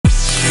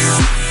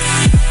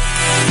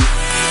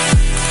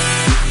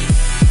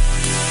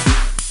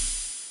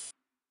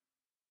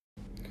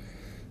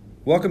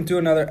Welcome to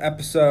another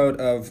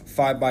episode of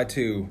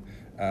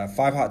 5x2.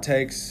 5 hot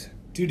takes.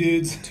 Two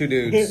dudes. Two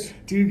dudes.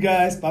 Two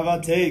guys, 5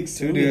 hot takes.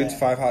 Two dudes,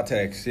 5 hot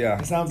takes. Yeah.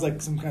 It sounds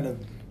like some kind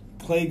of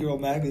Playgirl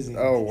magazine.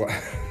 Oh.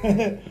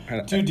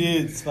 Two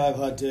dudes, 5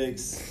 hot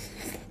takes.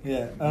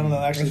 Yeah, I don't know.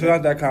 Actually, It's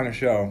not that kind of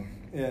show.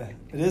 Yeah,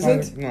 it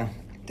isn't? No.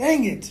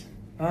 Dang it.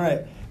 All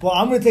right. Well,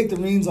 I'm going to take the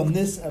reins on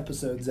this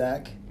episode,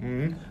 Zach.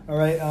 Mm-hmm. All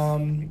right.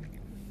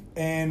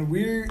 And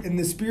we're in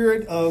the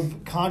spirit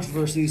of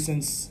controversy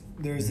since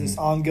there's this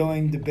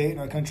ongoing debate in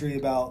our country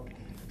about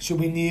should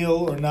we kneel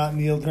or not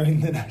kneel during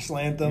the national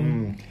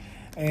anthem.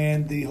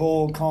 And the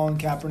whole Colin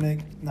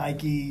Kaepernick,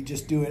 Nike,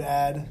 just do it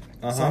ad,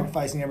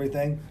 sacrificing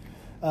everything.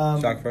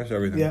 Sacrifice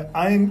everything. Yeah,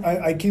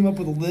 I came up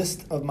with a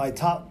list of my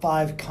top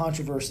 5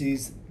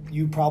 controversies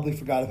you probably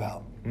forgot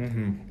about,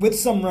 with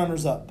some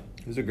runners up.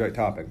 This is a great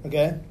topic.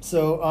 Okay,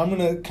 so I'm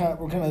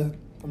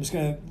just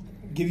gonna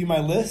give you my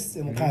list,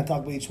 and we'll kind of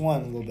talk about each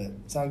one a little bit.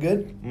 Sound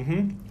good?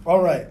 Mm-hmm.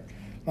 All right.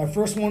 My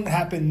first one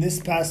happened this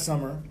past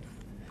summer,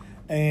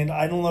 and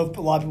I don't know if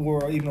a lot of people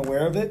were even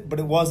aware of it, but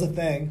it was a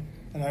thing,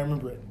 and I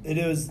remember it.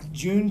 It was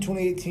June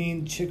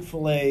 2018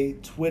 Chick-fil-A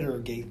Twitter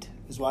gate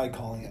is what I'm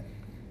calling it.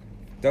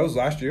 That was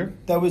last year?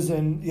 That was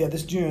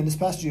this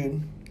past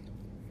June.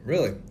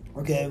 Really?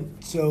 Okay,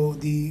 so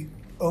the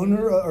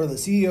owner or the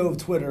CEO of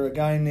Twitter, a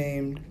guy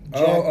named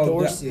Jack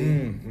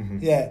Dorsey.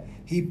 Yeah,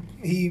 he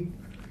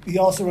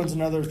also runs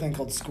another thing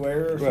called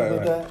Square or something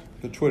like that.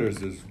 The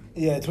Twitter's is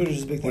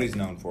Twitter's a big thing. what he's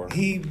known for.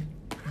 He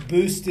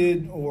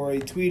boosted or he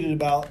tweeted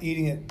about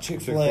eating at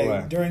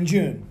Chick-fil-A during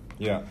June.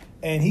 Yeah.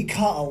 And he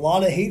caught a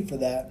lot of hate for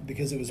that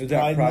because it was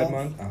Pride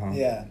Month. Uh-huh.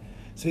 Yeah.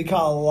 So he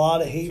caught a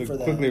lot of hate for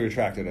that. quickly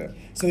retracted it.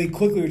 So he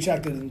quickly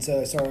retracted it and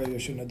said, sorry, I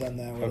shouldn't have done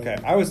that. Whatever.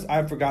 Okay.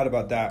 I forgot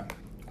about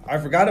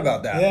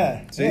that.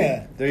 Yeah. See?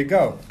 Yeah. There you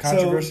go.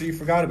 Controversy you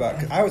forgot about.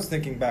 'Cause I was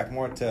thinking back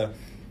more to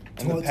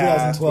in the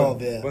past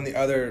 2012, when the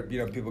other,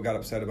 people got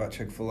upset about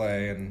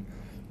Chick-fil-A and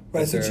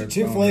Right, so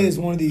Chick-fil-A is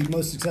one of the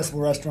most successful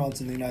restaurants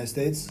in the United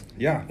States.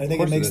 Yeah, I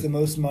think it makes the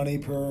most money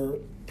per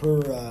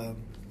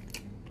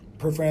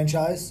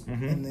franchise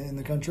in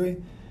the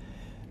country,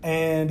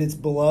 and it's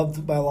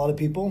beloved by a lot of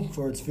people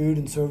for its food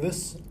and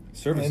services.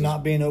 And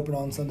not being open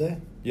on Sunday.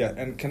 Yeah,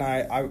 and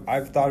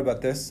I've thought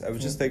about this. I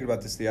was just thinking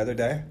about this the other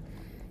day.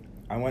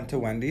 I went to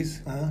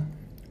Wendy's,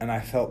 and I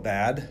felt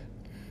bad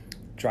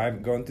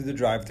going through the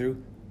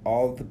drive-thru.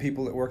 All of the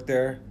people that worked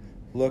there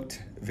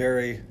looked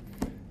very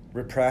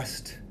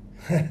repressed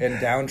and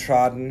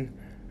downtrodden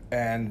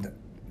and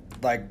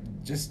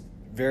just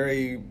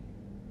very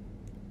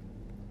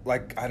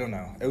I don't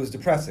know. It was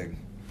depressing.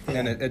 Yeah.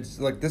 And it's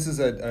this is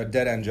a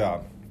dead-end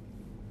job.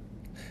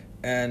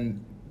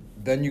 And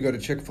then you go to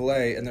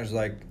Chick-fil-A and there's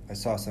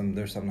there's something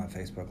on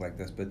Facebook like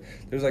this, but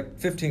there's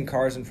 15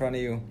 cars in front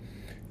of you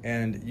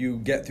and you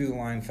get through the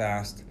line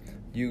fast.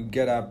 You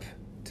get up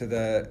to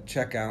the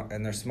checkout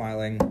and they're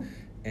smiling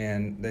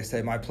and they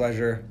say, "My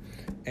pleasure."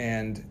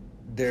 And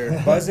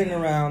they're buzzing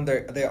around.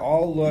 They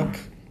all look,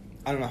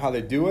 I don't know how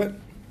they do it,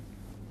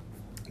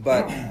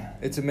 but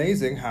it's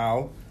amazing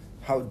how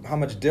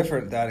much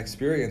different that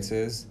experience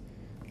is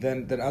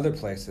than other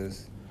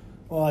places.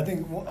 Well, I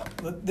think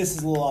this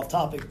is a little off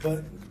topic,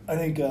 but I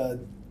think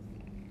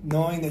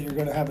knowing that you're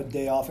going to have a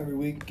day off every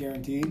week,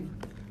 guaranteed,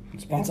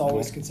 it's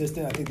always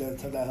consistent. I think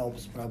that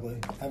helps probably,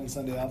 having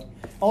Sunday off.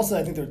 Also,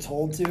 I think they're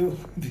told to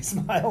be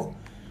smile.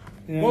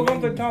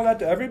 Don't they tell that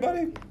to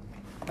everybody?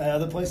 At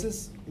other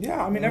places?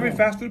 Yeah, every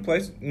fast food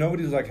place,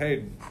 nobody's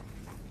hey,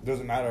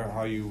 doesn't matter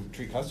how you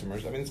treat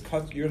customers.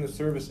 You're in the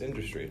service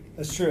industry.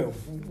 That's true.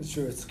 It's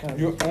true. It's kind of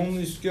your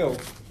only skill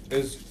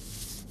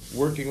is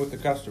working with the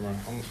customer.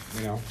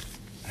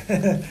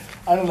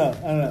 I don't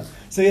know.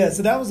 So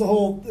that was the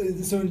whole.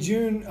 So in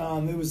June,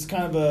 it was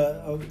kind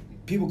of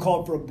people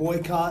called for a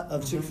boycott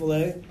of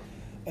Chick-fil-A,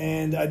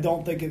 and I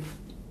don't think it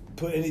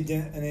put any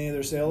dent in any of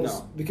their sales.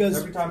 No, because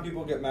every time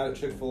people get mad at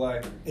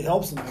Chick-fil-A, it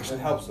helps them actually.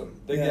 It helps them.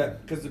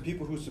 Because the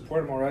people who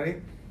support them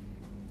already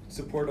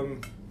support them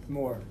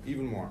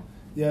even more.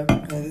 Yeah,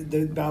 and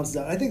it balances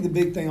out. I think the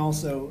big thing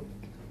also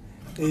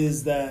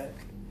is that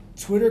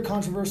Twitter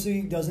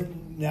controversy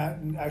doesn't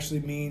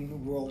actually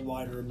mean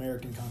worldwide or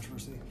American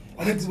controversy.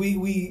 I think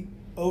we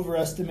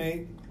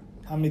overestimate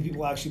how many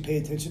people actually pay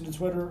attention to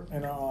Twitter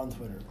and are on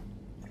Twitter.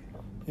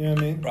 You know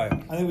what I mean? Right.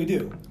 I think we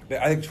do.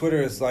 I think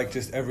Twitter is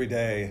just every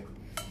day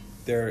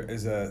there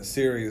is a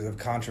series of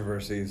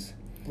controversies.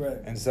 Right.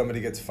 And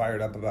somebody gets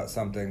fired up about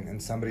something,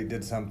 and somebody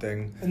did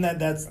something. And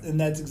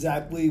that's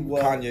exactly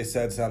what Kanye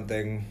said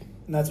something.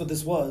 And that's what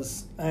this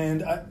was.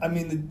 And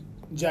the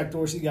Jack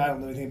Dorsey guy, I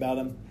don't know anything about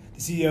him. The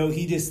CEO,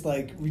 he just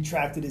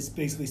retracted his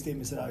basically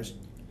statement, said I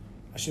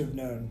should have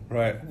known.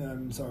 Right.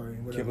 I'm sorry.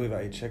 Whatever. Can't believe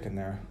I ate chicken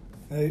there.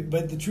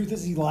 But the truth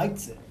is, he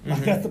likes it.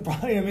 That's the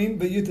problem.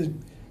 But you have to,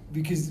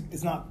 because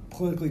it's not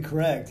politically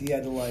correct. He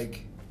had to You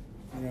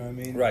know what I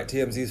mean? Right.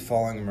 TMZ's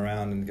following him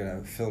around and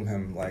gonna film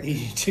him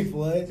eating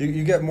Chick-fil-A.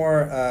 You get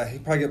more.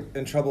 He'd probably get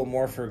in trouble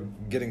more for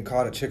getting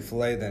caught at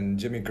Chick-fil-A than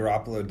Jimmy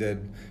Garoppolo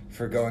did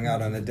for going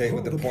out on a date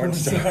with the porn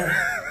star.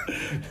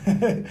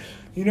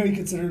 He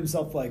considered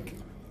himself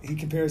he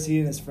compares he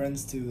and his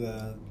friends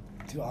to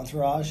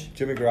Entourage.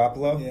 Jimmy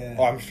Garoppolo? Yeah.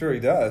 Oh, I'm sure he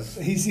does.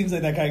 He seems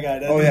like that kind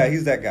of guy. Oh, yeah,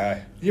 he's that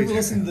guy. You ever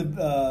listen to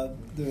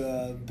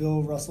the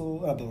Bill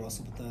Russell? Not Bill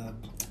Russell, but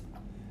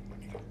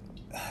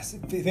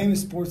the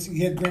famous sports.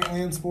 He had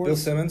Grantland Sports. Bill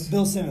Simmons?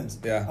 Bill Simmons.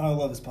 Yeah. Oh, I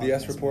love his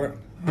podcast. BS Report?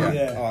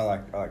 Yeah. Oh, I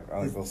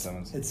like Bill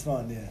Simmons. It's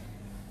fun, yeah.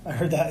 I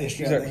heard that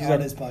yesterday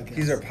on his podcast.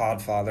 He's our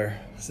pod father.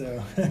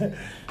 So,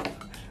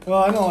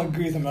 well, I don't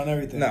agree with him on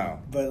everything. No.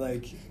 But,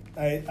 like,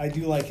 I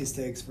do like his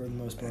takes for the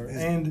most part.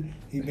 And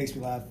he makes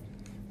me laugh.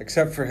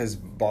 Except for his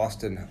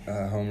Boston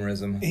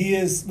homerism. He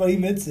is, but he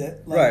admits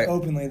it, like, right.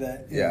 openly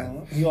that, you yeah.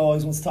 know, he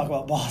always wants to talk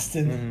about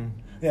Boston.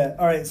 Mm-hmm. Yeah.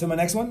 All right, so my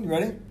next one, you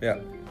ready? Yeah.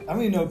 I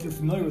don't even know if you're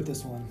familiar with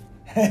this one.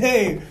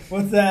 Hey,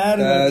 what's that?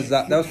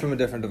 That was from a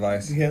different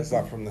device. Yeah. It's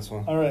not from this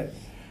one. All right.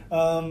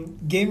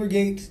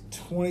 Gamergate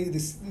 20.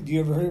 Do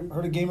you ever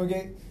heard of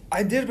Gamergate?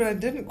 I did, but I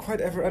didn't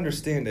quite ever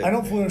understand it. I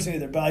don't fully understand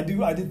either, but I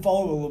did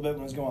follow it a little bit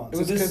when it was going on. It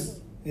was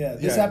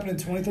this happened in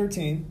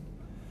 2013.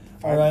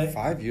 All right,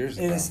 5 years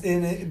ago.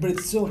 But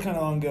it's still kind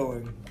of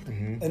ongoing.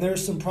 Mm-hmm. And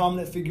there's some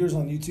prominent figures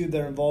on YouTube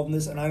that are involved in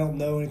this, and I don't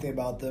know anything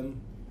about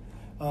them.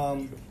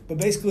 But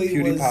basically,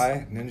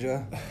 PewDiePie,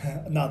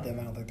 Ninja. Not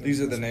them. I don't think.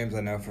 These are the names I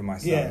know from my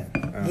son. Yeah, I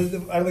don't think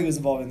it was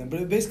involved in them.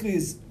 But it basically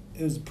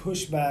it was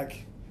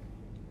pushback.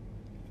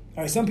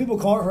 All right, some people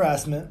call it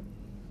harassment.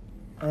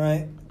 All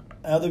right,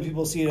 other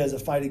people see it as a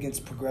fight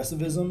against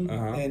progressivism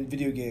and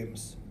video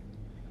games,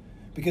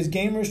 because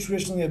gamers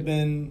traditionally have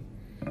been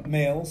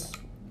males.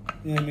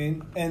 You know what I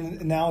mean?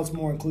 And now it's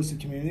more inclusive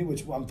community,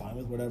 which I'm fine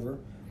with. Whatever,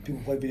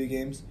 people play video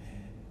games,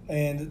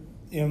 and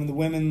you know the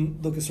women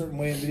look a certain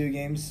way in video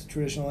games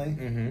traditionally,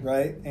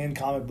 right? And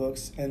comic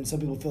books, and some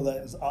people feel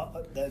that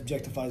that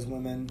objectifies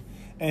women,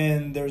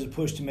 and there's a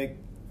push to make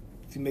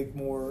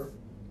more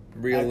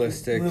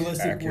realistic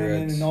accurate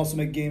women, and also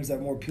make games that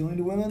are more appealing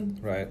to women.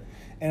 Right.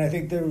 And I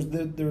think there was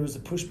a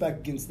pushback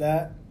against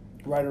that,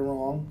 right or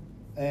wrong,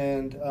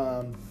 and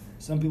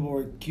some people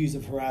were accused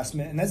of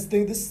harassment, and this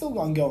is still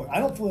ongoing. I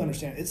don't fully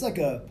understand. It's like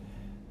a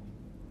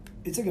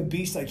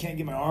beast I can't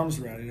get my arms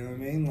around. You know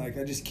what I mean? Like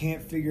I just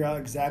can't figure out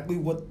exactly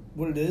what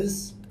it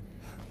is.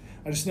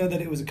 I just know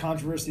that it was a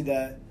controversy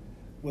that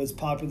was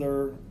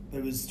popular.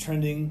 It was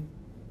trending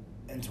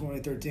in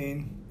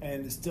 2013,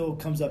 and it still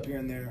comes up here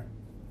and there.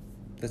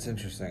 That's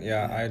interesting.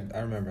 Yeah. I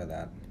remember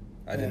that.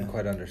 I didn't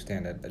quite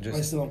understand it. I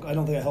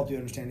don't think I helped you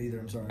understand either.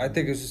 I'm sorry. I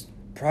think it was just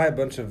probably a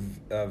bunch of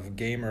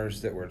gamers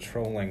that were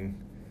trolling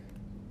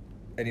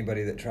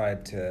anybody that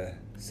tried to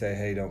say,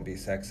 "Hey, don't be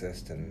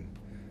sexist," and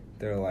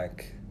they're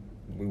like,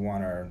 "We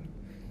want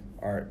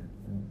our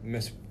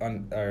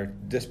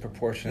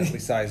disproportionately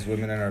sized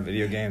women in our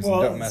video games,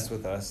 and don't mess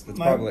with us." That's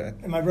probably it.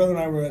 And my brother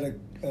and I were at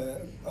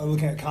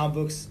looking at comic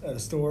books at a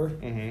store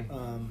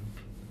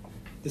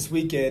this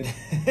weekend,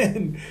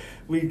 and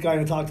we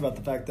kind of talked about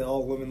the fact that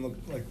all women look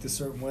like this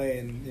certain way,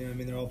 and you know, I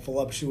mean, they're all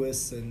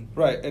voluptuous and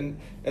right, and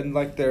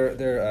like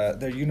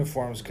their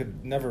uniforms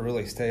could never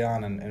really stay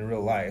on in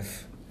real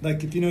life.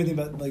 Like if you know anything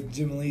about like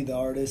Jim Lee, the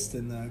artist,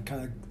 and the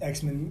kind of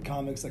X-Men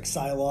comics like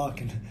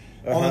Psylocke and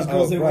all those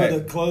girls, they wear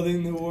the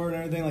clothing they wore and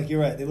everything. Like you're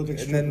right, they look like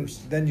strippers.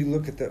 Then you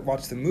look at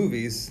watch the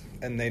movies,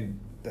 and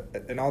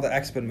in all the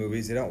X-Men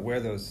movies, they don't wear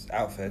those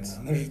outfits.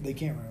 No, they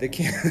can't wear. They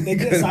can't.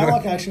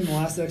 Psylocke actually in the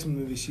last X-Men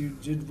movie, she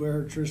did wear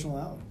her traditional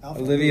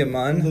outfit. Olivia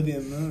Munn,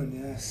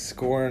 yeah.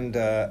 Scorned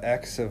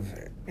ex of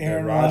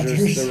Aaron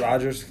Rodgers, the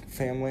Rodgers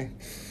family.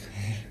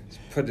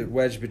 Put it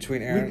wedged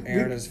between Aaron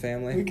and his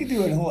family. We could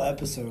do a whole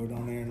episode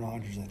on Aaron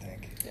Rodgers, I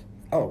think.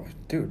 Oh,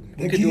 dude.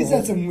 He's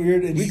had some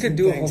weird, we could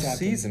do a whole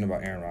season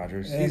about Aaron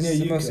Rodgers. He's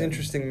the most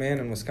interesting man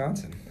in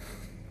Wisconsin.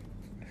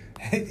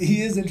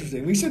 He is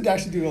interesting. We should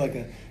actually do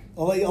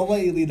I'll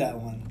let you lead that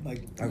one.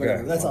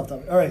 Okay. That's off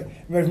topic. All right.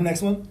 Ready for the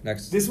next one?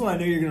 Next. This one I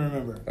know you're going to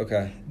remember.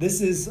 Okay. This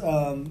is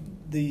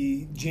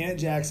the Janet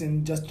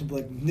Jackson, Justin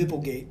Timberlake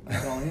Nipplegate,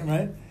 I'm calling it,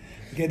 right?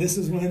 Okay, this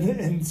is when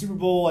in Super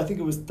Bowl, I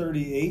think it was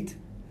 38.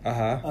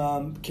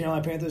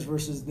 Carolina Panthers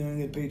versus New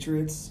England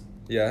Patriots.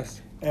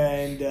 Yes.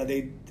 And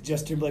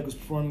Justin Timberlake was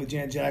performing with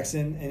Janet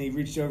Jackson, and he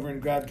reached over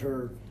and grabbed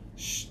her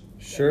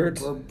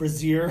shirt or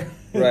brassiere,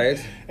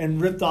 right, and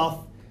ripped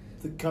off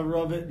the cover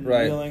of it,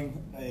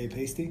 revealing a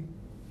pasty.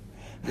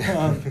 Revealing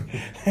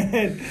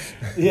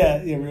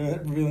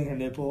her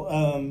nipple.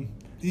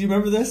 Do you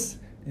remember this?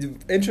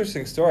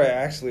 Interesting story. I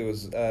actually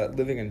was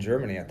living in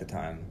Germany at the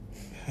time.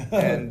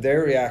 And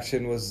their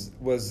reaction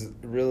was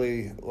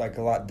really like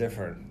a lot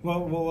different.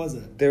 What was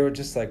it? They were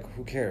just like,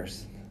 who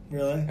cares?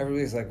 Really?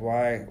 Everybody's like,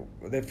 why?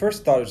 They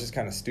first thought it was just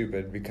kind of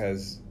stupid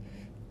because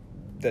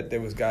that there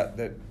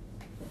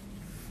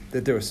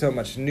was so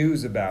much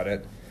news about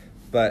it,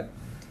 but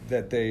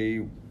that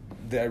the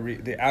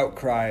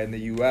outcry in the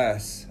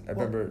U.S. I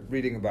remember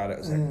reading about it. It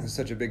was like it was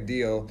such a big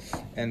deal,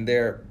 and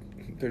they're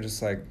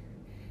just like,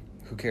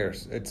 who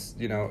cares? It's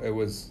it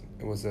was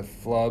a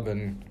flub,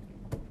 and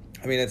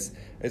I mean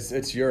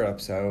it's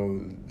Europe,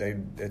 so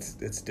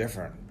it's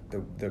different.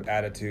 The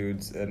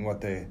attitudes and what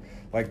they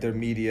like, their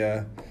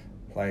media,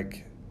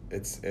 like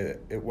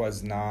it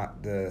was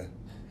not the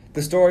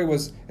The story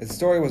was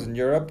in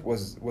Europe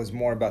was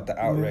more about the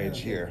outrage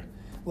here.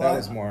 Well, that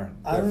was more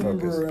I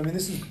remember, focus. I mean,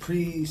 this is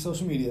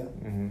pre-social media,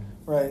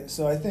 right?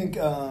 So I think...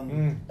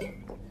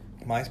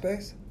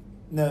 MySpace?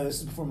 No,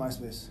 this is before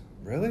MySpace.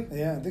 Really?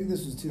 Yeah, I think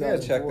this was 2004. Yeah,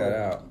 check that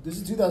out. This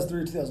is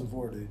 2003 or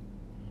 2004, dude.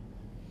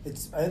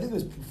 I think it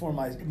was before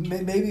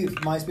maybe if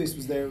MySpace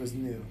was there, it was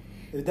new.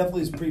 It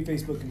definitely is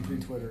pre-Facebook and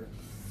pre-Twitter,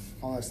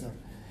 all that stuff.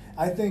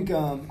 I think,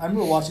 I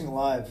remember watching it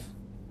live.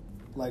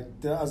 Like,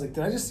 I was like,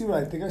 did I just see what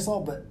I think I saw?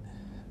 But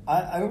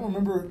I don't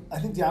remember. I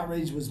think the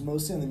outrage was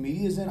mostly on the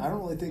media's end. I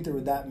don't really think there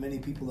were that many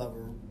people that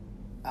were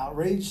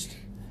outraged.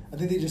 I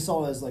think they just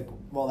saw it as like,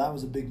 well, that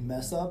was a big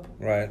mess up.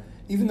 Right.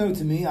 Even though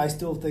to me, I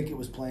still think it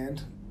was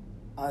planned.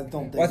 I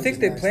don't think. Well, I think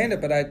they planned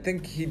it, but I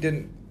think he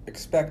didn't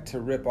expect to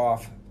rip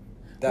off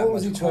that much. What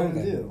was he trying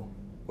to do?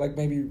 Like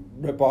maybe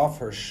rip off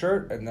her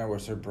shirt and there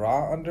was her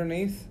bra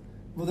underneath.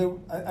 Well,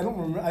 I don't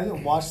remember. I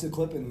didn't watch the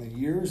clip in the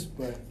years,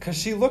 but because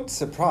she looked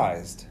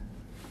surprised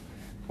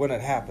when it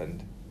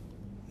happened.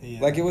 Yeah.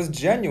 Like, it was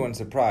genuine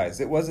surprise.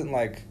 It wasn't,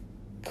 like,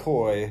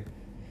 coy.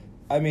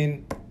 I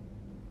mean...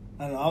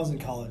 I don't know. I was in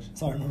college,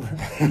 so I remember.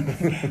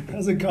 I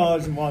was in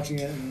college and watching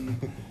it,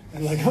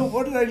 and like, oh,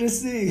 what did I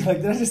just see? Like,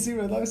 did I just see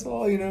what I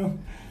saw, you know?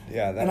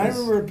 Yeah, I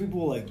remember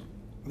people, like,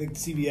 I think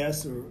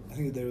CBS, or I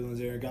think they were the ones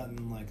there,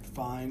 gotten, like,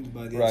 fined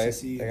by the FCC.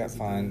 Right, they got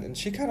fined. And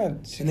she kind of...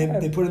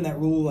 And they put in that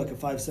rule, like a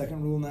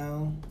 5-second rule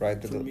now. Right,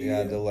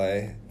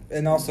 delay.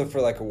 And also for,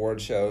 like, award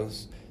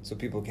shows, so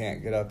people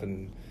can't get up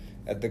and...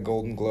 at the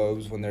Golden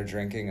Globes when they're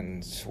drinking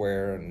and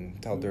swear and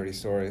tell dirty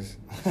stories.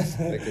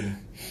 They can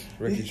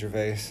Ricky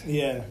Gervais.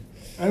 Yeah.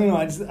 I don't know.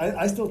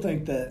 I still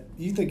think that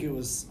you think it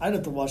was... I'd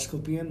have to watch the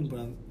clip again, but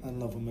I don't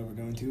know if I'm ever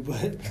going to.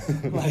 But,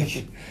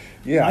 like...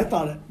 Yeah. I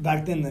thought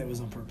back then that it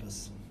was on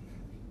purpose.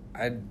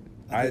 I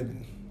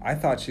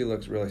thought she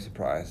looked really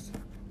surprised.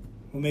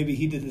 Well, maybe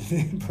he did it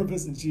on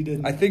purpose and she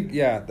didn't. I think,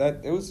 yeah,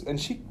 that it was... And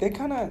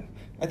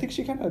I think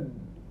she kind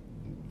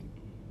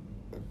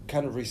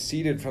of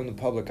receded from the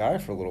public eye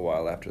for a little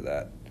while after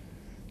that,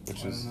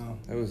 which was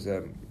it was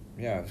it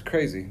was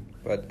crazy.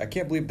 But I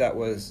can't believe that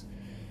was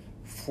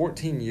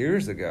 14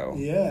 years ago.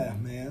 Yeah,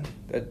 man.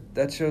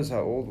 That shows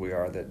how old we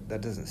are.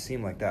 That doesn't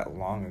seem like that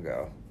long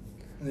ago.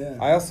 Yeah.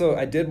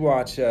 I did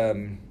watch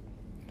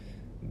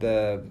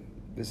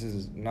this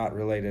is not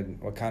related,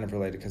 well, kind of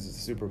related because it's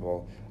the Super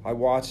Bowl. I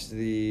watched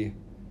the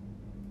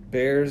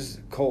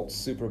Bears-Colts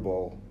Super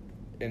Bowl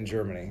in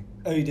Germany.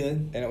 Oh, you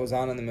did? And it was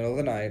on in the middle of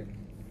the night.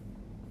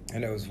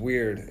 And it was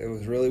weird. It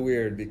was really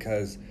weird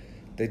because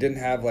they didn't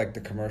have, like, the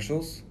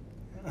commercials.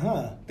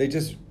 Huh.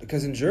 Because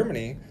in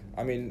Germany,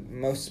 I mean,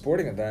 most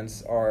sporting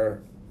events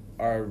are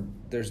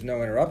there's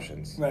no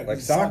interruptions. Right. Like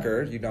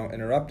soccer, you don't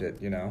interrupt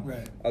it, you know?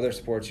 Right. Other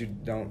sports, you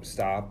don't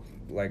stop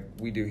like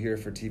we do here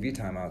for TV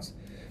timeouts.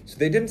 So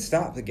they didn't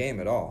stop the game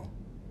at all.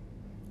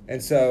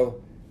 And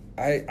so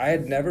I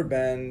had never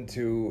been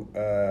to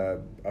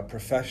a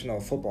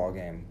professional football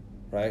game.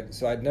 Right,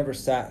 so I'd never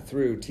sat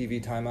through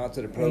TV timeouts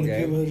at a pro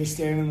game. People are just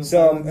staring in the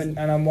silence.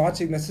 And I'm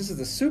watching this. This is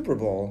the Super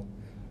Bowl.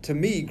 To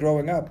me,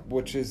 growing up,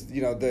 which is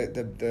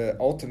the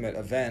ultimate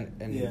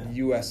event in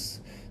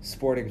U.S.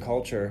 sporting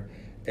culture,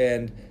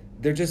 and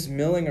they're just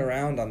milling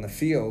around on the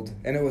field,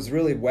 and it was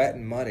really wet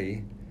and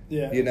muddy.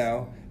 Yeah, you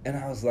know, and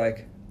I was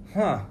like,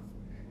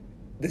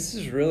 this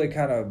is really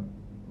kind of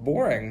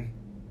boring.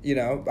 You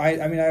know,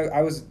 I mean,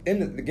 I was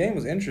in the game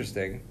was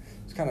interesting.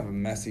 It was kind of a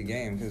messy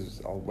game because it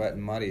was all wet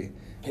and muddy.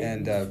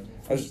 And I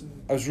was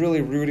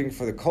really rooting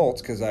for the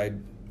Colts because I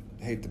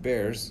hate the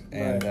Bears,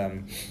 and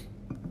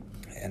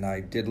and I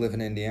did live in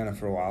Indiana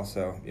for a while,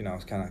 so you know I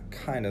was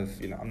kind of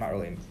I'm not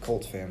really a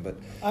Colts fan, but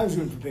I was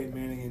rooting for Peyton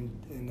Manning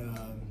in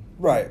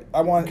right.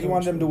 He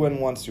wanted him to win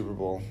one Super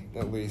Bowl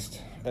at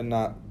least, and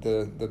not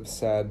the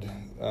sad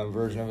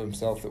version of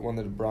himself that won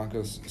the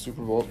Broncos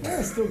Super Bowl. Yeah,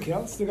 it still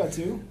counts. Still got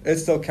 2. It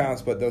still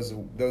counts, but those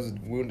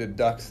wounded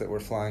ducks that were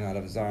flying out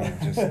of his arm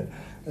just.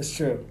 That's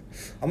true.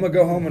 I'm going to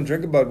go home and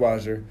drink a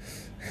Budweiser.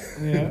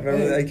 Yeah.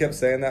 Remember that he kept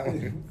saying that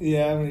one?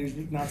 Yeah, when he was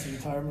announcing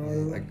retirement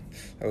or whatever.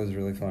 That was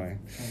really funny.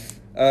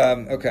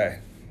 Okay.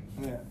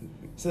 Yeah.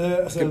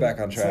 So get back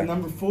on track. So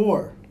number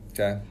 4.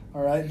 Okay.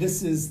 All right.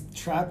 This is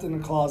Trapped in a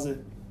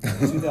Closet in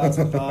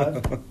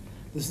 2005.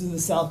 This is the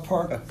South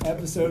Park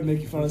episode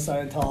making fun of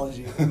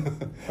Scientology.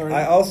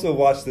 I also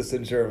watched this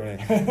in Germany.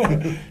 Do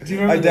you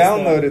remember I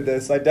downloaded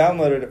this. I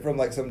downloaded it from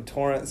like some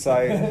torrent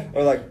site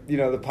or like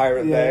the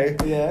Pirate Bay.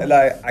 Yeah. And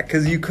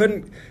because you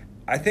couldn't.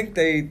 I think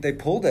they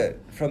pulled it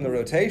from the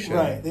rotation.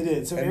 Right, they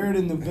did. So it aired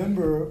in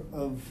November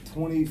of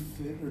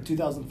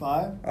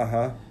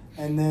 2005.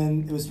 And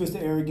then it was supposed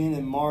to air again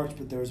in March,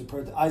 but there was a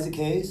protest. Isaac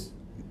Hayes,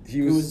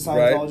 who was a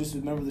Scientologist, who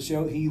remember the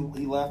show, he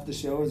left the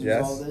show as a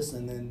result of this,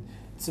 and then.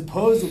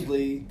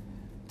 Supposedly,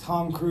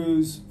 Tom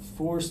Cruise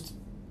forced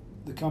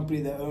the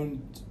company that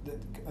owned,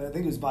 I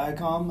think it was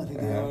Viacom. I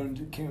think they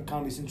owned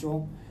Comedy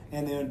Central,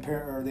 and they owned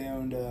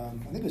I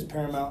think it was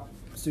Paramount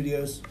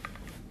Studios.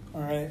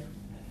 All right,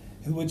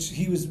 which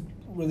he was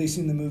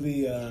releasing the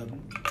movie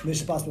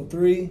Mission Impossible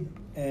 3,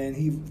 and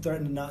he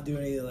threatened to not do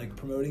any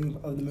promoting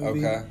of the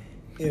movie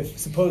if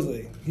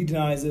supposedly he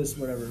denies this,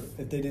 whatever,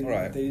 if they didn't,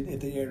 Right. if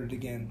they aired it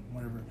again,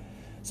 whatever.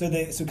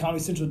 So Comedy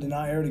Central did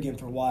not air it again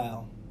for a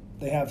while.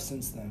 They have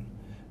since then,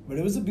 but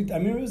it was a big. I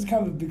mean, it was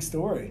kind of a big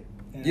story.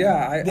 And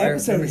Yeah, I the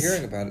episode remember is-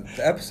 hearing about it.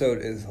 The episode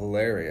is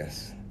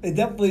hilarious. It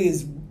definitely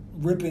is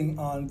ripping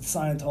on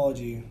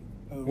Scientology.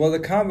 Well, the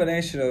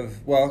combination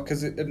of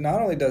because it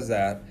not only does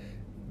that,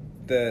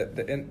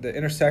 the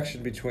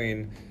intersection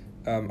between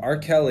R.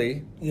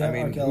 Kelly, Yeah, I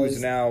mean, R. Kelly's-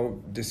 who's now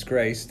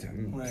disgraced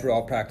Right. for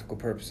all practical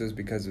purposes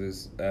because of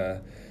his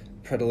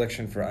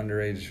predilection for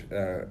underage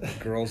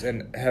girls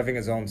and having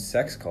his own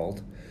sex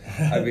cult.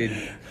 I mean,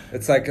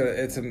 it's like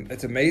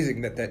it's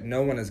amazing that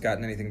no one has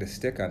gotten anything to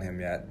stick on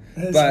him yet.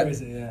 That's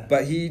crazy, yeah.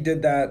 But he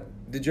did that.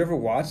 Did you ever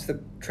watch the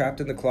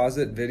Trapped in the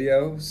Closet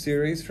video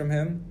series from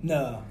him?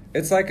 No.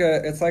 It's like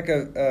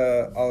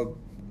a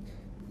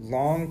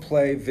long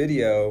play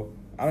video.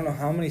 I don't know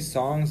how many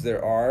songs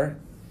there are,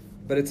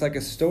 but it's like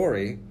a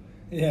story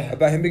Yeah.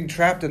 about him being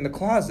trapped in the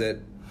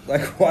closet,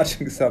 like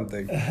watching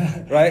something,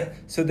 right?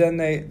 So then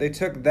they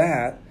took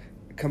that,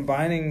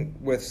 combining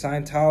with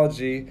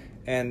Scientology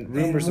and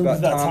rumors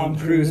about Tom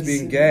Cruise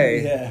being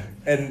gay, Yeah.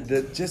 and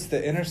just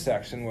the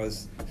intersection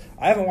was.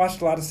 I haven't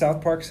watched a lot of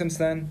South Park since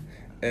then.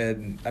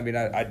 And I mean,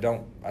 I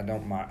don't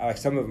mind. Like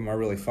some of them are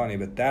really funny,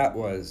 but that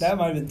might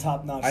have been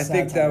top notch. I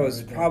think that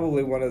was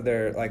probably one of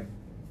their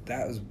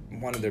that was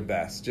one of their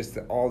best. Just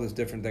all those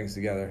different things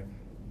together.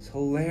 It's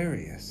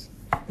hilarious.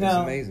 It's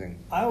Now, amazing.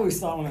 I always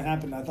thought when it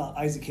happened, I thought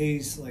Isaac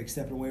Hayes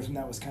stepping away from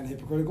that was kind of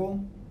hypocritical,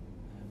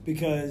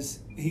 because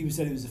he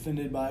said he was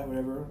offended by it,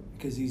 whatever,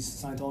 because he's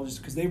Scientologist.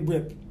 Because they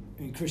rip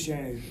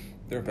Christianity.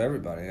 They rip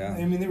everybody, yeah.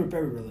 I mean, they rip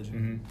every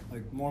religion,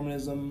 like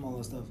Mormonism, all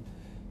that stuff.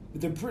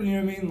 But they're pretty, you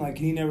know what I mean? Like,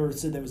 he never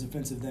said that was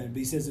offensive then, but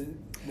he says it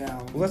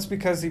now. Well, that's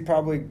because he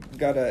probably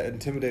got an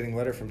intimidating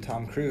letter from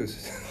Tom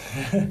Cruise.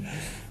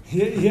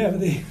 Yeah,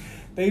 but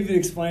they even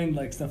explained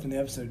stuff in the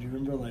episode. Do you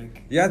remember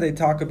Yeah, they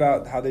talk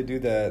about how they do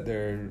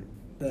their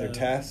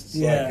tests,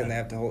 yeah. and they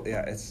have to hold.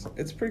 Yeah,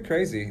 it's pretty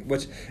crazy.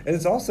 And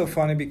it's also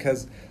funny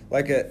because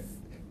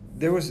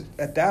there was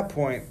at that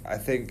point, I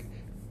think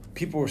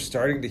people were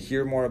starting to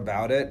hear more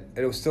about it.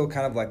 It was still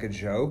kind of like a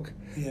joke,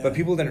 Yeah. but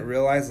people didn't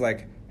realize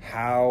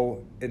how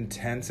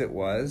intense it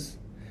was.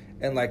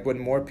 And when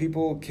more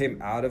people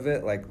came out of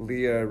it, like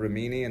Leah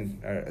Remini,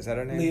 is that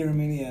her name? Leah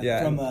Remini,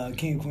 Yeah, from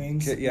King of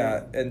Queens.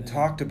 And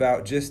talked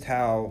about just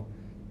how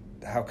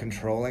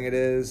controlling it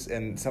is,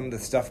 and some of the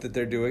stuff that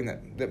they're doing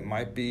that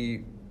might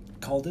be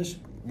cultish.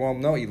 Well,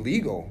 no,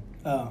 illegal.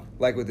 Oh,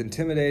 With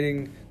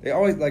intimidating, they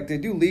always they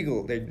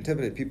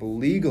intimidate people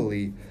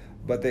legally,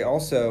 but they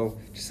also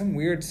just some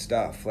weird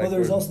stuff. Well, there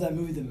was also that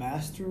movie, The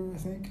Master, I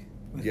think.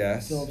 With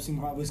Yes. Philip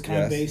Seymour Hoffman. It was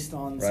kind of based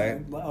on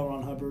right. L.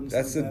 Ron Hubbard and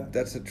That's stuff like that.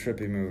 that's a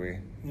trippy movie.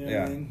 You know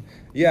yeah, what I mean?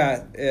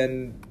 Yeah,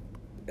 and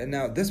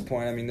now at this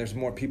point, I mean, there's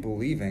more people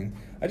leaving.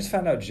 I just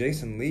found out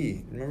Jason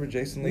Lee. Remember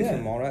Jason Lee Yeah.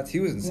 from Mallrats? He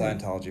was in Yeah.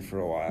 Scientology for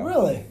a while.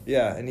 Really?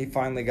 Yeah, and he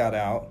finally got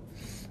out.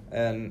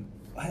 And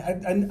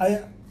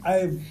I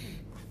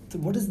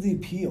what is the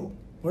appeal?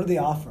 What do they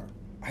offer?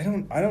 I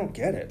don't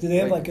get it. Do they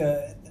have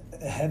a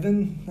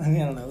heaven? I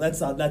mean, I don't know.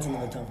 That's another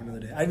topic for another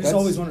day. I just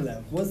always wondered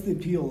that. What's the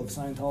appeal of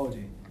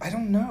Scientology? I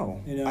don't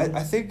know. You know?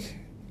 I think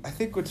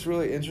what's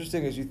really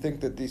interesting is you think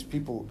that these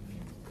people,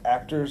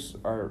 actors,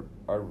 are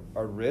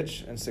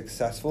rich and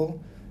successful,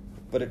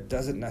 but it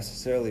doesn't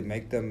necessarily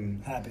make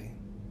them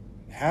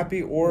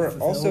happy or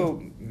Fulfilled.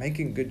 also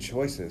making good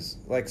choices.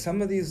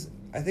 Some of these,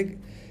 I think,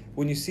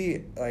 when you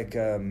see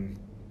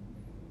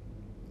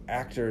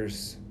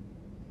actors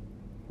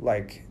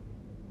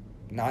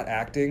not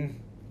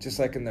acting, just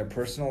in their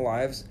personal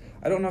lives,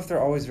 I don't know if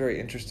they're always very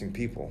interesting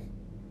people.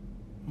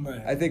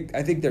 Right. I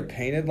think they're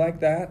painted like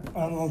that.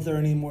 I don't know if they're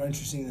any more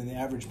interesting than the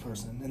average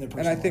person in their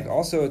personal And I think life.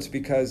 also it's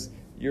because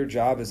your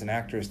job as an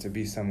actor is to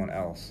be someone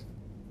else,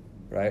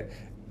 right?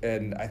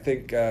 And I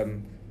think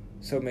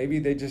so maybe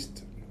they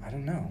just, I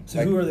don't know.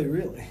 So who are they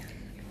really?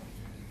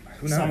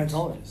 Who knows?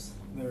 Scientologists.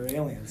 They're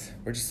aliens.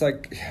 We're just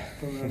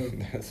From another,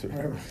 that's right.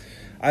 wherever.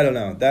 I don't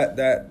know.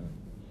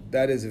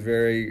 That is a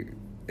very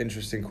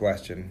interesting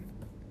question.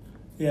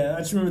 Yeah, I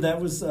just remember that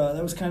was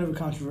kind of a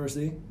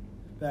controversy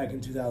back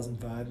in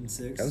 2005 and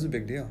 6. That was a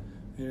big deal.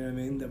 You know what I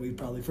mean? That we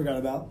probably forgot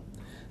about.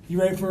 You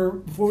ready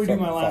before we do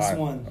my last 5.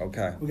 one?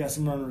 Okay. We got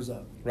some runners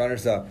up.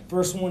 Runners up.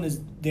 First one is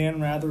Dan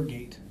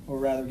Rathergate.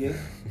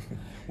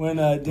 When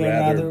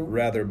Dan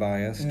rather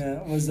biased.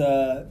 was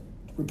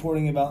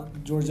reporting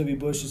about George W.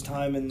 Bush's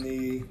time in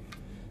the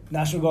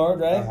National Guard,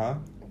 right? Uh-huh.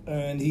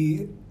 And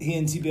he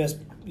and CBS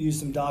used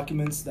some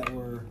documents that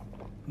were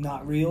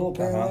not real,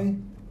 apparently.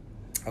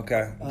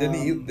 Okay.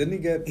 Didn't he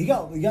get? He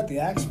got the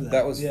axe for that.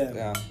 That was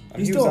yeah. I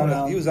mean, he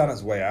was on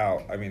his way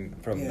out. I mean,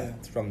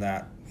 from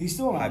that. He's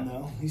still around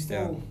though. He's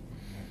still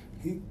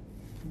he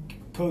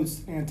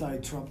posts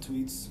anti-Trump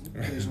tweets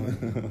occasionally,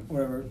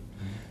 whatever.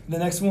 The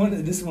next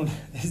one, this one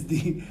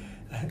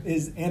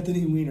is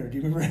Anthony Weiner. Do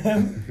you remember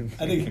him?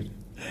 I think,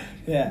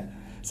 yeah.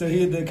 So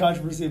he had the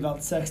controversy about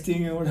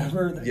sexting or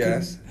whatever.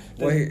 Yes.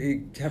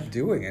 He kept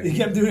doing it. He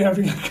kept doing it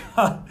after he got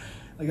caught.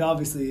 Like,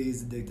 obviously,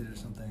 he's addicted or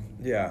something.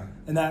 Yeah.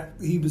 And that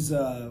he was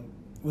a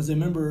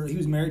member. He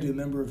was married to a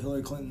member of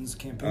Hillary Clinton's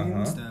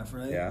campaign staff,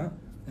 right? Yeah.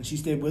 And she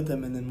stayed with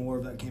him, and then more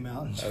of that came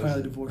out, and she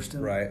finally divorced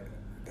him. Right.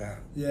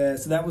 Yeah.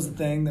 So that was the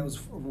thing. That was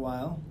for a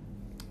while.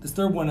 This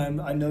third one,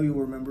 I know you'll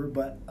remember,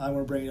 but I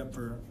want to bring it up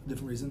for a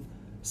different reason.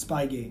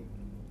 Spygate,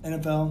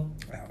 NFL.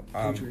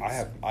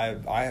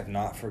 I have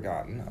not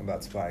forgotten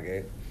about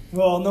Spygate.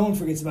 Well, no one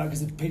forgets about it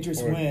because if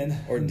Patriots win,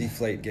 or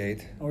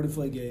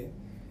Deflategate,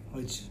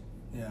 which,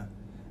 yeah,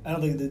 I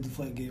don't think the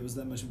Deflategate was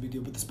that much of a big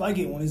deal, but the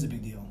Spygate one is a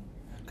big deal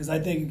because I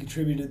think it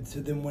contributed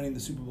to them winning the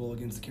Super Bowl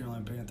against the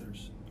Carolina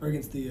Panthers or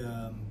against the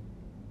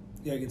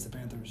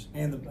Panthers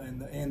and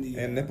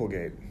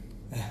Nipplegate.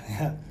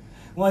 Yeah.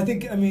 Well,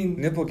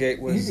 Nipplegate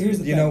was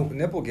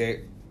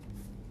Nipplegate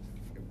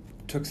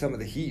took some of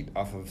the heat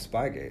off of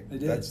Spygate. It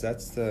did.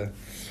 That's the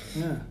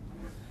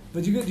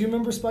But do you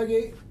remember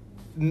Spygate?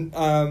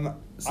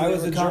 I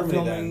was in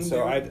Germany then,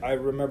 so I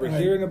remember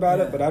hearing about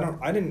it, but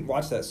I didn't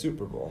watch that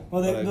Super Bowl.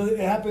 Well, it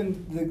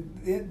happened.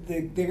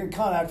 They got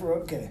caught after.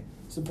 Okay,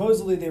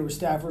 supposedly they were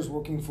staffers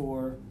working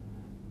for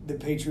the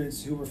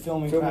Patriots who were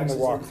filming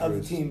practices of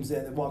the teams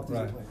that walked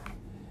through the play.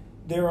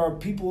 There are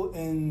people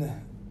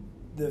in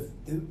the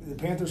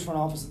Panthers front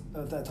office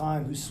at that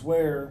time who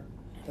swear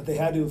that they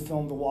had to have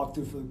filmed the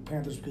walkthrough for the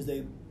Panthers because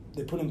they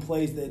put in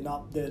plays they had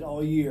not did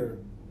all year,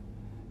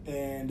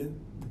 and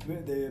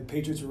the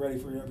Patriots were ready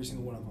for every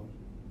single one of them.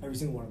 Every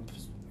single one of them.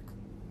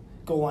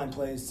 Goal line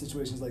plays,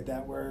 situations like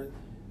that where,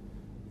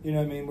 you know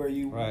what I mean, where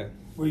you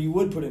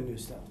would put in new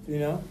stuff, you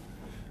know?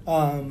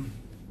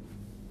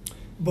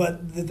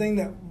 But the thing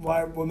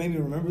what made me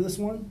remember this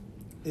one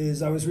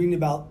is I was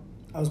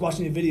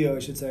watching a video, I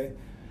should say,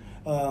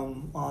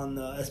 on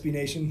the SB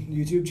Nation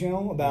YouTube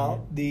channel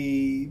about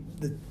the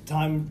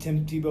time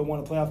Tim Tebow won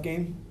a playoff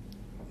game.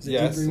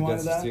 Yes,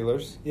 against the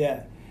Steelers.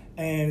 Yeah,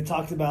 and it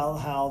talked about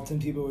how Tim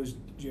Tebow was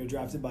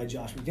drafted by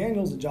Josh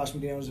McDaniels, and Josh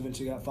McDaniels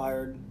eventually got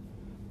fired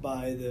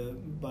by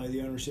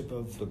the ownership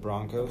of the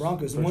Broncos.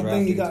 And one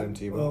thing he got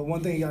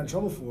in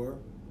trouble for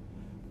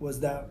was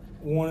that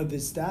one of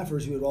his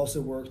staffers who had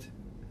also worked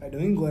at New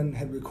England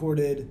had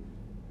recorded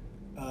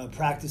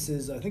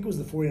practices. I think it was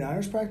the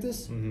 49ers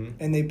practice,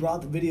 and they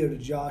brought the video to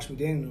Josh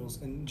McDaniels,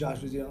 and Josh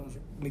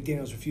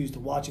McDaniels refused to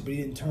watch it, but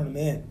he didn't turn him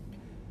in,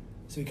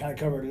 so he kind of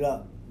covered it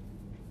up.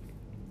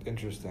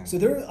 Interesting.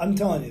 So I'm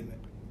telling you,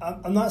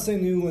 I'm not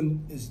saying New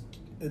England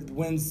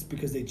wins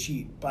because they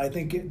cheat, but I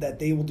think that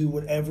they will do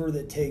whatever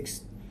that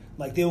takes.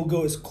 Like, they will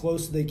go as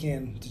close as they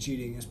can to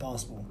cheating as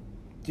possible.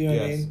 Do you know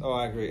what I mean? Oh,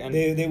 I agree. And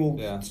they will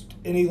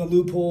any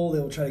loophole they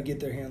will try to get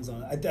their hands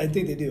on it. I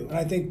think they do, and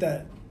I think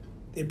that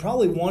it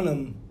probably won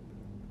them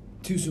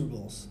 2 Super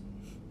Bowls.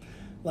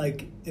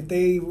 Like, if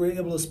they were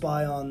able to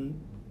spy on,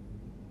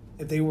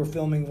 if they were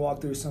filming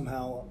walkthroughs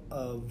somehow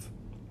of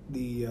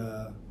the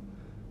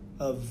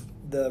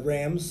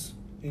Rams,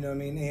 you know what I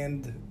mean,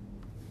 and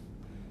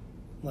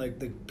like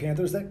the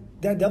Panthers, that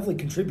definitely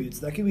contributes.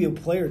 That could be a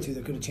player or two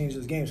that could have changed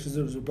those games because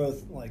those were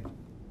both like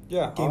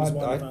games won in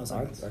the final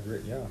seconds. I agree.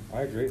 Yeah,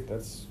 I agree.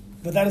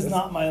 But that is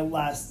not my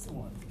last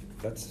one.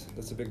 That's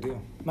a big deal.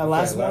 My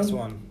last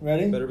one.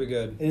 Ready? Better be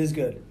good. It is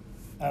good.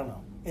 I don't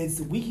know. It's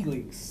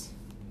WikiLeaks.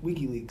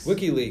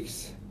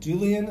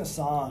 Julian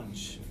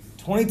Assange,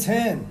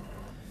 2010,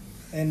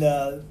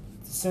 and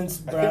since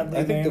Bradley.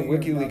 I think the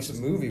WikiLeaks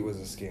movie was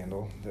a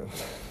scandal.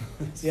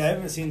 Yeah, I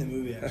haven't seen the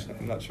movie actually.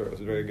 I'm not sure it was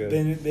very good.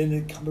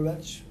 Benedict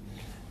Cumberbatch.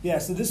 Yeah.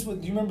 So this one,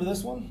 do you remember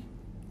this one?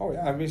 Oh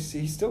yeah, I mean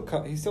he still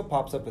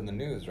pops up in the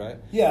news, right?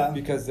 Yeah.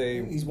 Because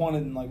he's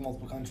wanted in like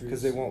multiple countries.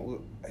 Because they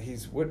won't.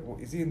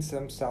 Is he in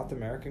some South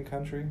American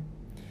country?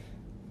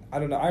 I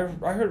don't know.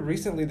 I heard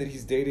recently that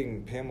he's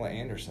dating Pamela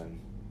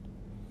Anderson.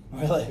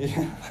 Really?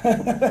 Yeah.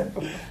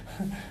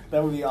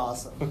 That would be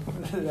awesome.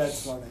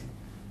 That's funny.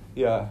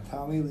 Yeah.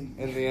 Tommy Lee.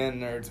 In the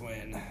end, nerds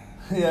win.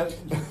 Yeah.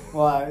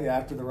 Well,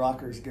 after the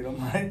Rockers get them,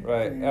 right?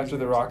 Right. After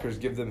the Rockers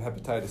give them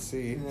hepatitis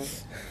C.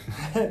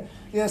 Yeah.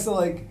 Yeah. So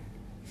like,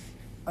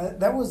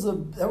 that was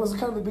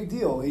kind of a big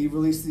deal. He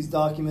released these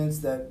documents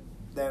that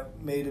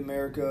made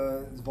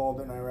America's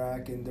involvement in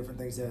Iraq and different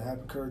things that have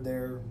occurred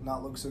there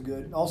not look so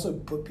good. Also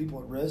put people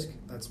at risk.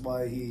 That's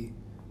why he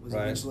was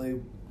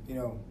eventually,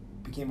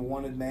 became a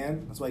wanted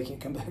man. That's why he can't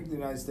come back to the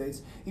United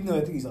States. Even though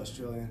I think he's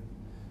Australian.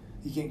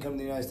 He can't come to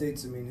the United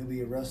States. I mean, he'll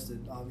be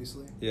arrested,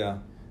 obviously. Yeah.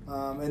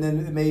 And then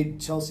it made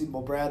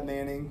Brad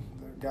Manning,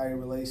 the guy who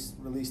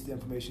released the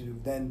information, who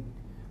then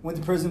went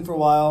to prison for a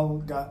while,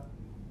 got,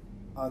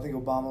 I think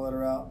Obama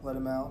let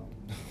him out.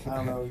 I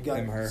don't know,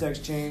 got sex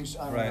changed.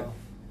 I don't know.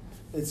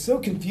 It's so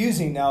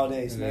confusing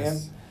nowadays, man.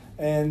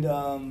 And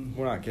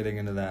we're not getting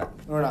into that.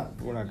 We're not.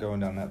 We're not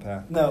going down that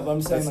path. No, but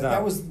I'm saying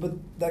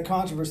that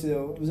controversy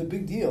though, it was a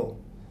big deal.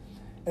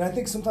 And I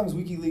think sometimes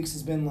WikiLeaks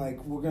has been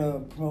like, we're gonna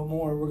promote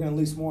more, we're gonna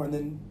release more,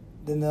 and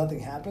then nothing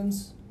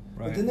happens.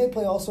 Right. But didn't they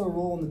play also a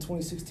role in the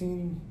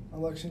 2016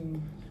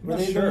 election? Were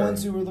they the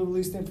ones who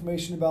released the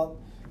information about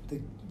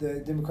the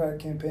Democratic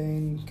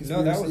campaign?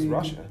 No, that was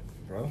Russia,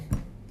 bro.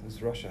 It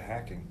was Russia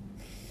hacking.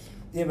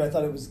 Yeah, but I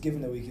thought it was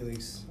given to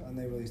WikiLeaks and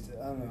they released it.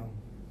 I don't know.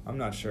 I'm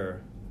not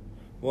sure.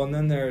 Well, and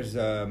then there's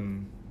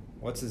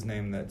what's his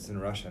name that's in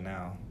Russia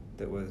now?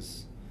 That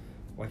was,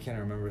 why can't I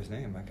remember his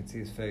name? I could see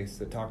his face.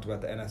 That talked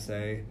about the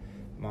NSA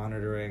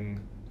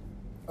monitoring.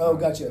 Oh,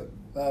 gotcha.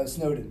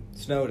 Snowden.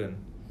 Snowden.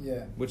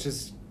 Yeah. Which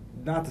is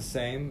not the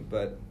same,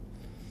 but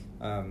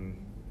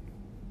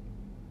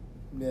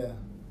yeah,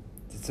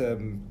 it's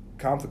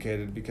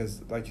complicated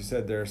because, like you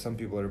said, there are some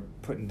people that are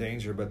put in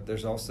danger, but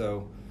there's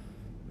also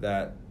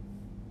that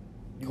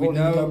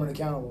holding the government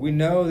accountable. We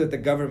know that the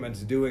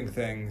government's doing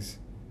things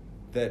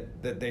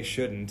that they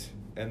shouldn't,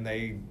 and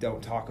they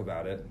don't talk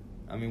about it.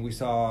 I mean, we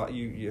saw,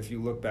 if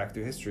you look back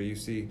through history, you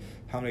see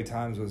how many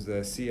times was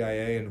the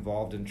CIA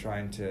involved in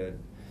trying to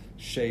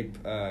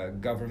shape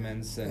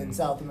governments in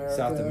South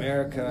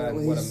America,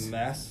 and what a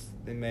mess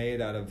they made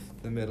out of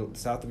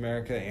South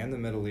America and the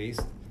Middle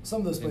East.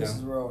 Some of those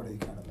places were already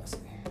kind of messy.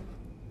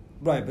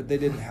 Right, but they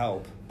didn't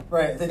help.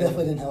 Right, they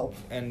definitely didn't help.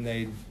 And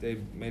they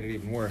made it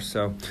even worse.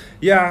 So,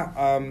 yeah,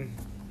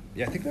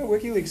 I think that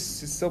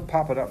WikiLeaks is still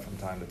popping up from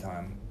time to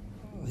time.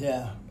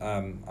 Yeah.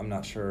 I'm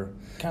not sure.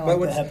 Kind of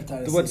like the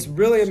hepatitis C. What's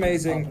really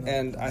amazing,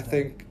 and I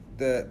think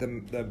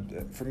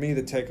the for me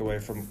the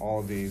takeaway from all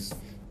of these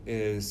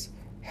is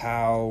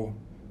how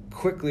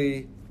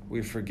quickly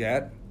we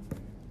forget,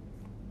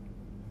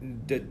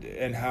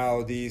 and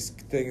how these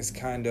things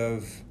kind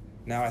of,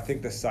 now I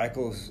think the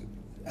cycle's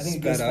I think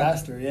it goes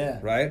faster, yeah.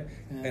 Right?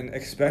 Yeah. And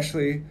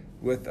especially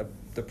with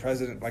the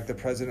president, like the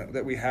president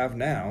that we have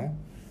now,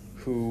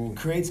 who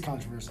creates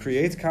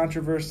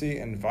controversy,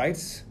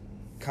 invites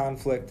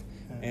conflict,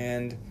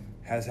 and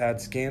has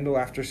had scandal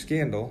after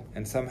scandal,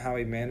 and somehow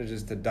he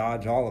manages to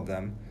dodge all of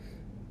them.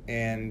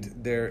 And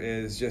there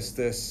is just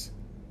this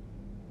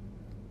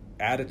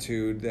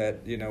attitude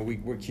that,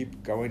 we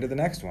keep going to the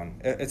next one.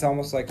 It's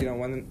almost like,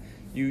 when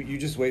you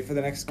just wait for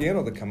the next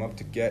scandal to come up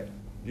to get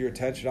your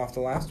attention off the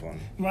last one.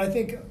 Well, I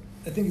think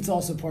it's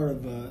also part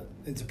of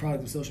it's a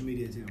product of social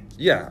media too.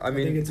 Yeah, I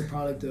mean, I think it's a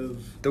product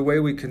of the way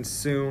we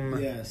consume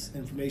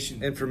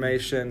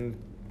information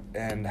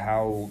and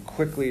how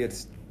quickly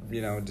it's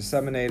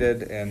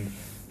disseminated, and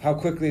how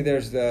quickly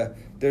there's the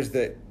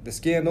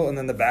scandal and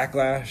then the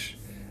backlash,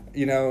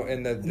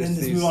 and then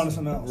just move on to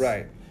something else.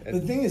 Right. But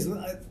the thing is,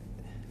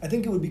 I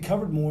think it would be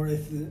covered more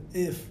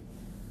if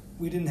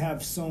we didn't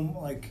have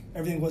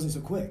everything wasn't so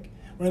quick.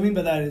 What I mean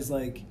by that is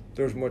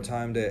there was more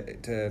time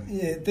to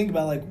yeah, think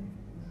about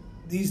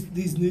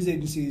these news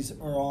agencies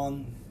are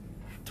on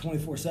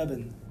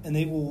 24/7, and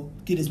they will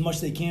get as much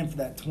as they can for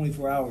that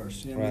 24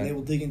 hours. You know what I mean? They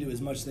will dig into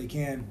as much as they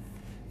can.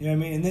 You know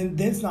what I mean? And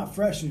then it's not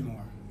fresh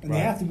anymore, and they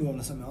have to move on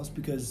to something else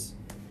because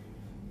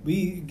I'll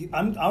be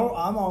honest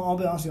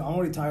with you, I'm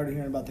already tired of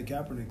hearing about the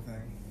Kaepernick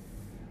thing,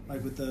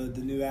 with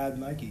the new ad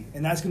Nike,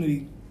 and that's going to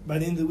be by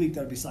the end of the week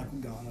that'll be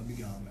cycled gone. I'll be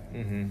gone, man.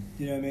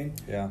 Mm-hmm. You know what I mean?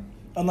 Yeah.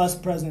 Unless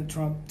President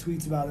Trump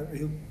tweets about it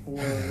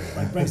or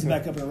brings it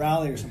back up at a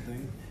rally or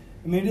something.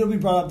 I mean, it'll be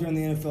brought up during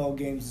the NFL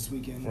games this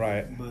weekend.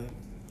 Right. But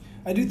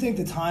I do think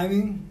the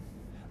timing,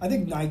 I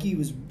think Nike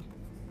was,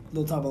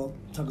 we'll talk a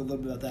little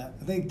bit about that.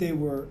 I think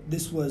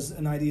this was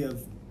an idea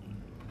of,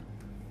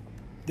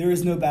 there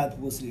is no bad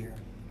publicity here.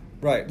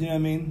 Right. You know what I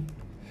mean?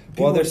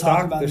 Well, their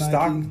stock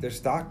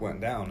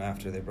went down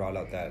after they brought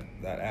out that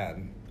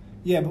ad.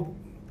 Yeah, but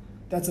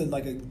that's a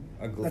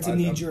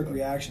knee-jerk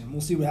reaction.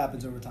 We'll see what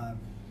happens over time.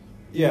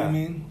 You know what I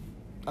mean?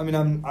 I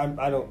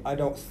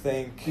don't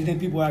think. Do you think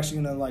people are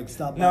actually gonna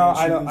stop buying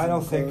shoes? No, I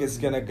don't think it's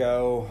gonna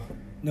go.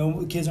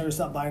 No, kids are gonna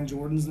stop buying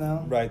Jordans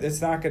now. Right,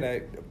 it's not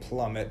gonna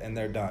plummet and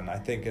they're done. I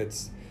think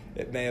it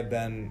may have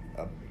been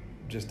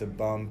just a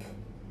bump,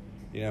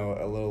 a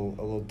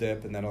little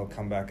dip, and then it'll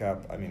come back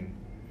up. I mean,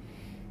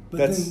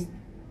 that's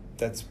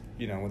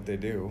what they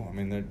do. I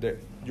mean,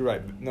 you're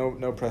right.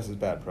 No press is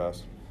bad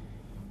press.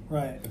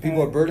 Right. If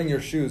people are burning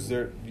your shoes,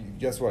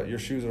 guess what? Your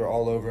shoes are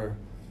all over.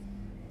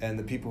 And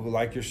the people who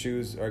like your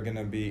shoes are going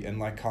to be, and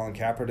like Colin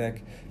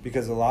Kaepernick,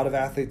 because a lot of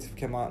athletes have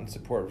come out in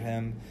support of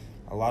him.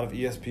 A lot of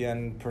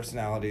ESPN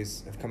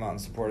personalities have come out in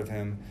support of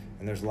him.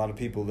 And there's a lot of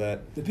people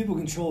that... The people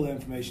control the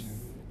information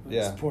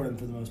and support him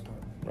for the most part.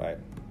 Right.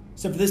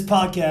 Except for this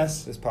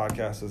podcast. This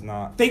podcast is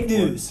not... Fake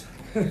news.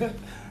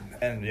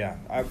 And yeah,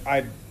 I'm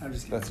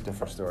just kidding. That's a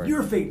different story.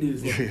 You're fake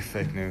news. You're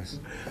fake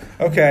news.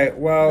 Okay,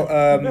 well,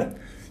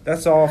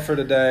 that's all for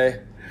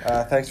today.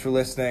 Thanks for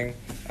listening.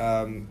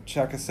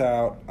 Check us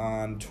out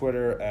on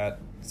Twitter at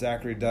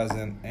Zachary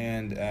Doesn't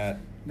and at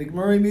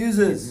McMurray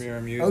Muses.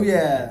 McMurray Muses. Oh,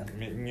 yeah.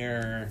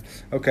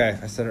 Okay,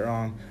 I said it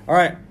wrong. All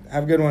right,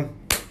 have a good one.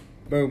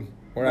 Boom.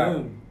 We're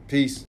out.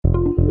 Peace.